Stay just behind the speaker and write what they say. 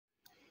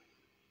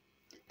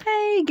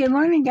Hey, good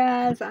morning,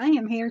 guys. I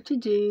am here to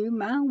do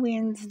my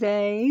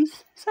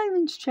Wednesdays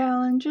savings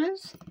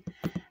challenges.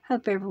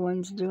 Hope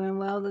everyone's doing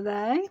well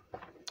today.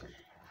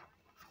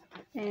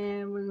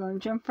 And we're going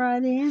to jump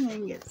right in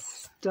and get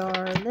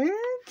started.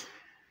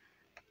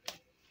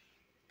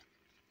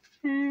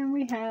 And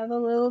we have a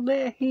little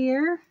bit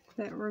here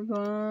that we're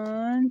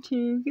going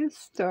to get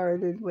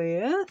started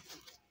with.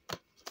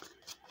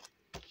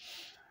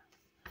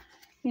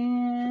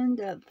 And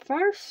up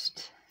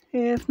first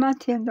is my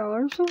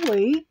 $10 a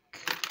week.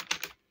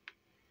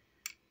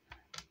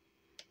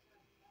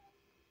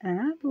 And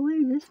I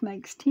believe this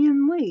makes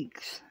 10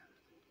 weeks.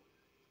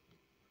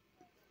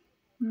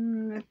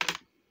 That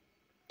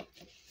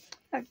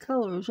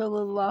color is a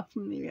little off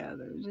from the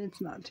others. It's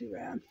not too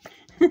bad.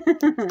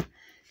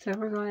 So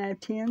we're going to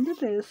add 10 to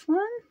this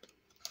one.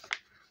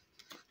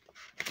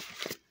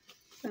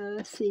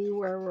 Let's see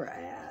where we're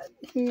at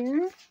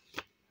here.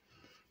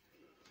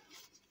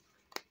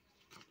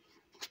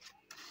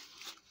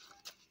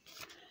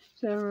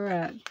 So we're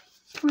at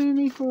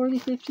 20, 40,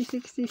 50,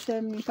 60,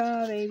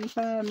 75,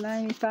 85,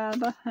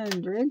 95,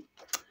 100.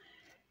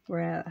 We're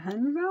at $100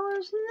 in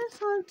this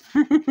one.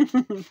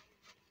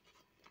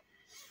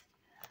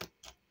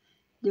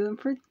 Doing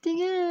pretty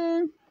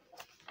good.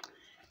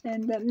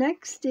 And up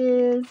next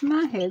is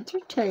my heads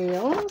or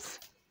tails.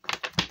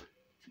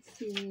 Let's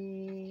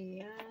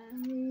see, I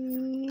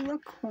need a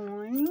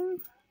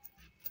coin.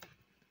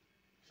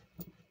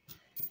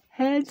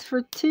 Heads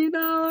for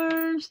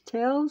 $2,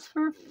 tails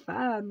for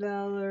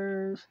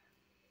 $5.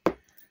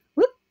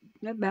 Whoop,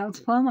 that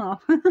bounced plumb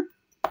off.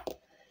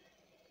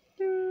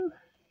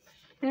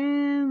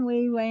 And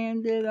we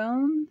landed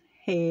on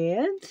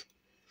heads.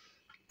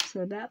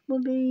 So that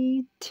will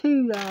be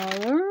 $2.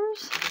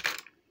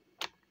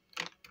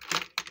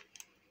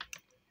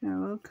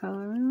 Now we'll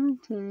color in the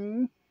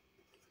two.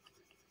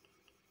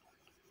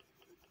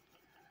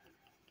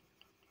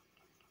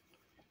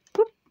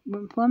 Whoop,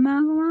 went plumb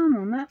out of the line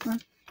on that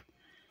one.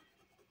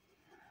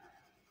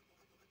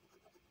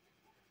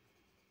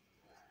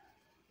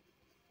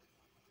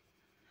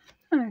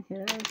 Okay,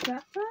 there's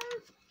that one.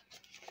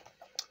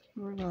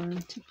 We're going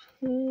to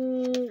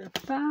put a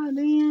 5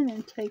 in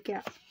and take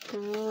out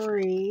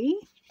 3.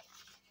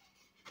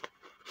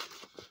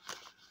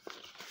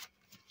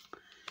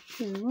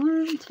 So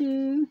 1,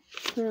 2,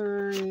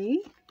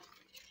 3.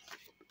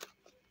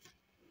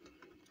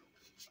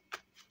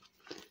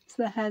 So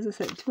that has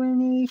us at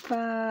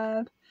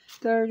 25,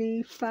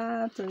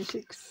 35,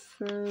 36,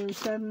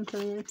 37,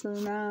 38,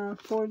 39,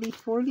 40,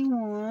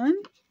 41.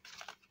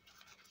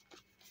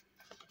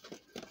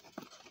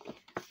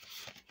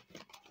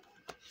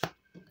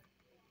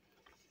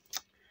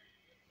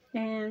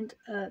 And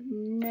up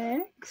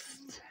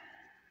next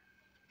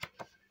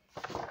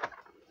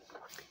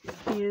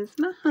is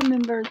my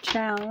hummingbird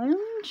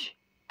challenge.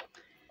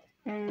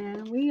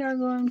 And we are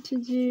going to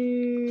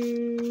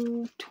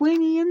do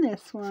 20 in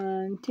this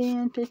one.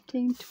 10,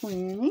 15,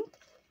 20.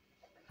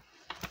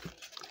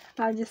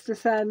 I just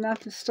decided not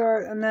to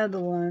start another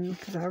one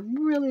because I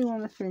really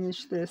want to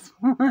finish this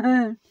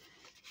one.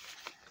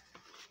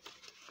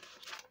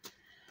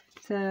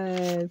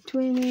 So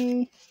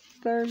 20,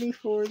 30,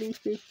 40,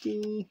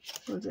 50,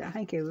 what was it? I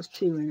think it was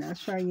 2 in there.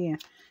 Let's try again.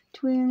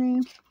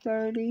 20,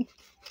 30,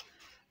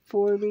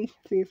 40,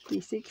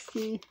 50,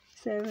 60,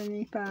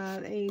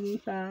 75,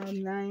 85,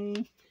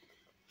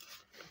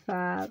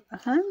 95,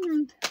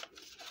 100.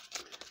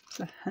 It's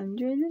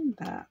 100 in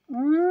that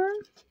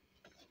one.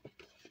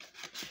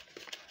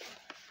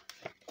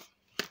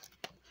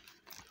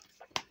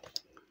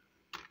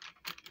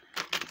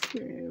 So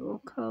we'll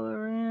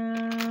color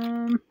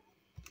in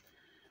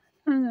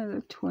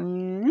another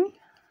 20.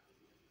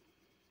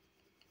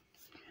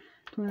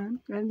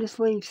 That just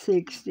leaves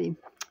 60.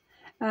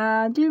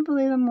 I do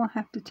believe I'm going to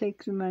have to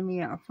take the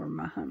money out for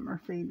my Hummer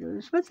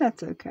feeders, but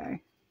that's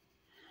okay.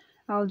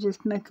 I'll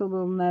just make a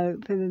little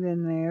note, put it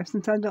in there.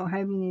 Since I don't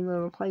have any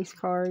little place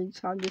cards,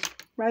 I'll just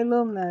write a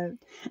little note.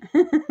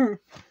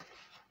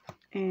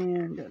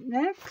 And up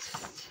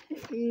next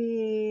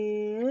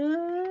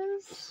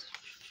is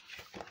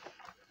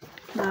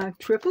my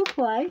triple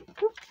play.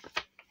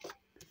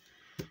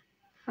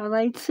 I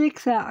laid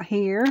 6 out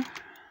here.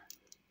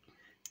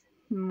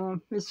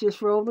 Let's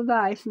just roll the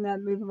dice, and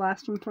that'll be the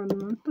last one for the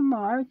month of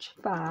March.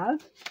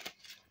 5.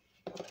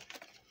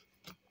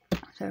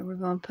 So we're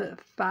going to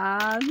put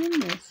 5 in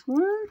this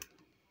one.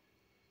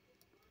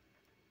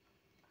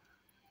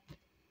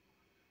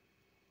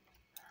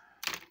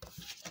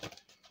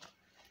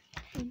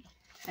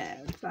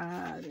 Add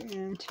 5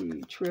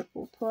 into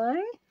triple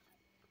play.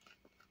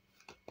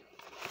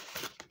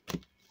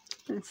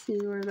 Let's see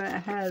where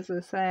that has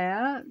us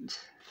at.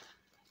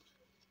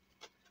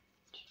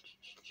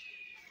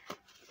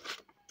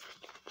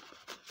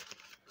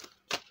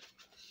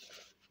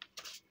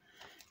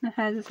 That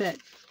has us at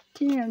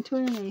 10,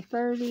 20,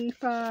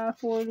 35,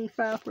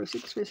 45,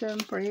 46, 47,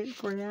 48,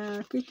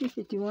 49, 50,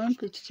 51,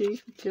 52,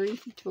 53,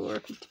 54,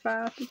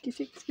 55,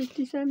 56,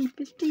 57,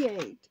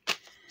 58.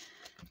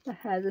 That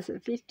has us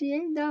at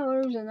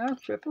 $58 in our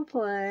triple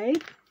play.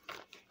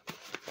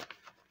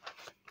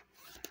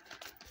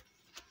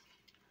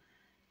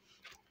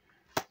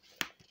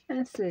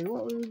 let's see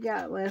what we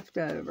got left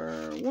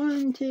over.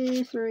 1,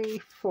 2,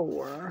 3,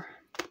 4.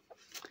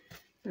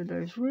 So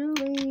there's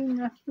really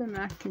nothing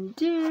I can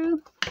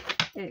do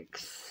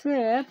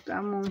except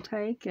I'm going to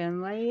take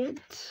and lay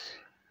it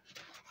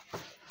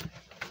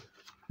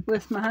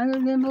with my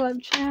 100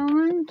 envelope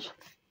challenge.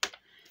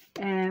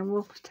 And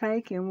we'll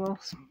take and we'll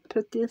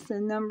put this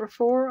in number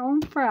 4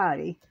 on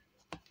Friday.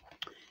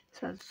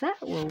 So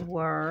that will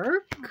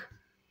work.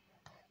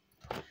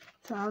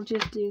 So I'll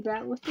just do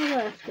that with the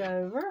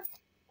leftover.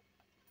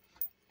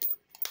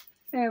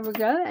 There we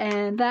go.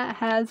 And that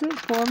has it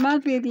for my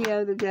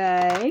video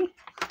today.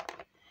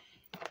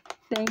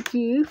 Thank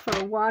you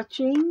for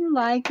watching,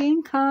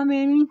 liking,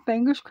 commenting.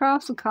 Fingers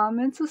crossed the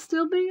comments will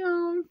still be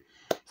on.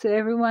 So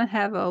everyone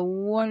have a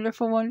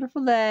wonderful,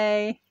 wonderful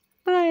day.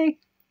 Bye.